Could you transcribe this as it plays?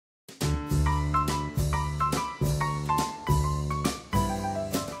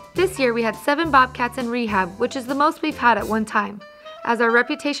This year we had 7 bobcats in rehab, which is the most we've had at one time. As our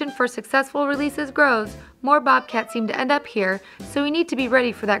reputation for successful releases grows, more bobcats seem to end up here, so we need to be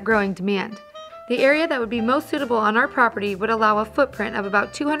ready for that growing demand. The area that would be most suitable on our property would allow a footprint of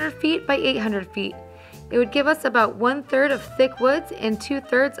about 200 feet by 800 feet. It would give us about 1/3 of thick woods and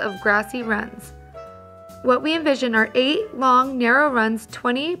 2/3 of grassy runs. What we envision are 8 long, narrow runs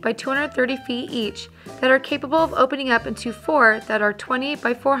 20 by 230 feet each that are capable of opening up into 4 that are 20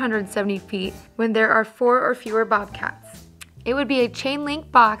 by 470 feet when there are 4 or fewer bobcats. It would be a chain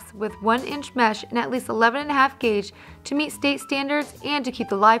link box with 1-inch mesh and at least 11.5 gauge to meet state standards and to keep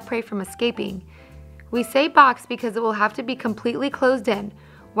the live prey from escaping. We say box because it will have to be completely closed in.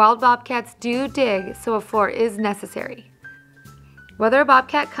 Wild bobcats do dig, so a floor is necessary. Whether a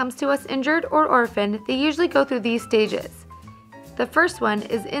bobcat comes to us injured or orphaned, they usually go through these stages. The first one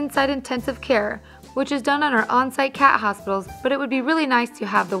is inside intensive care, which is done on our on-site cat hospitals, but it would be really nice to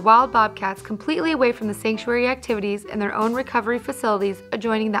have the wild bobcats completely away from the sanctuary activities in their own recovery facilities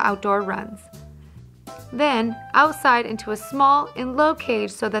adjoining the outdoor runs. Then, outside into a small and low cage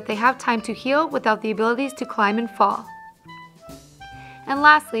so that they have time to heal without the abilities to climb and fall. And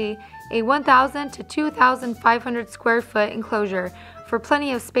lastly, a 1,000 to 2,500 square foot enclosure for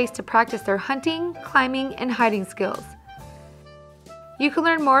plenty of space to practice their hunting, climbing, and hiding skills. You can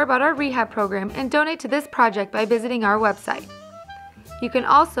learn more about our rehab program and donate to this project by visiting our website. You can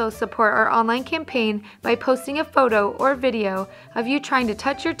also support our online campaign by posting a photo or video of you trying to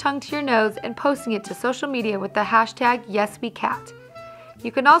touch your tongue to your nose and posting it to social media with the hashtag #YesWeCat.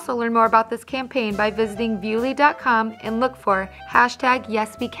 You can also learn more about this campaign by visiting Viewly.com and look for hashtag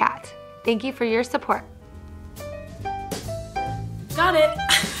 #YesWeCat. Thank you for your support. Got it!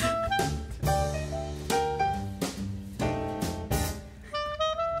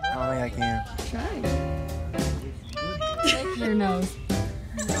 I don't think I can. Try. Take your nose.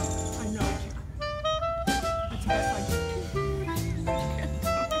 I know I can. That's best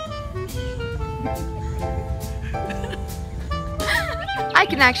I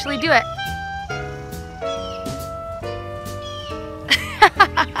can actually do it.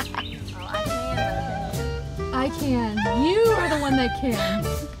 I can. You are the one that can.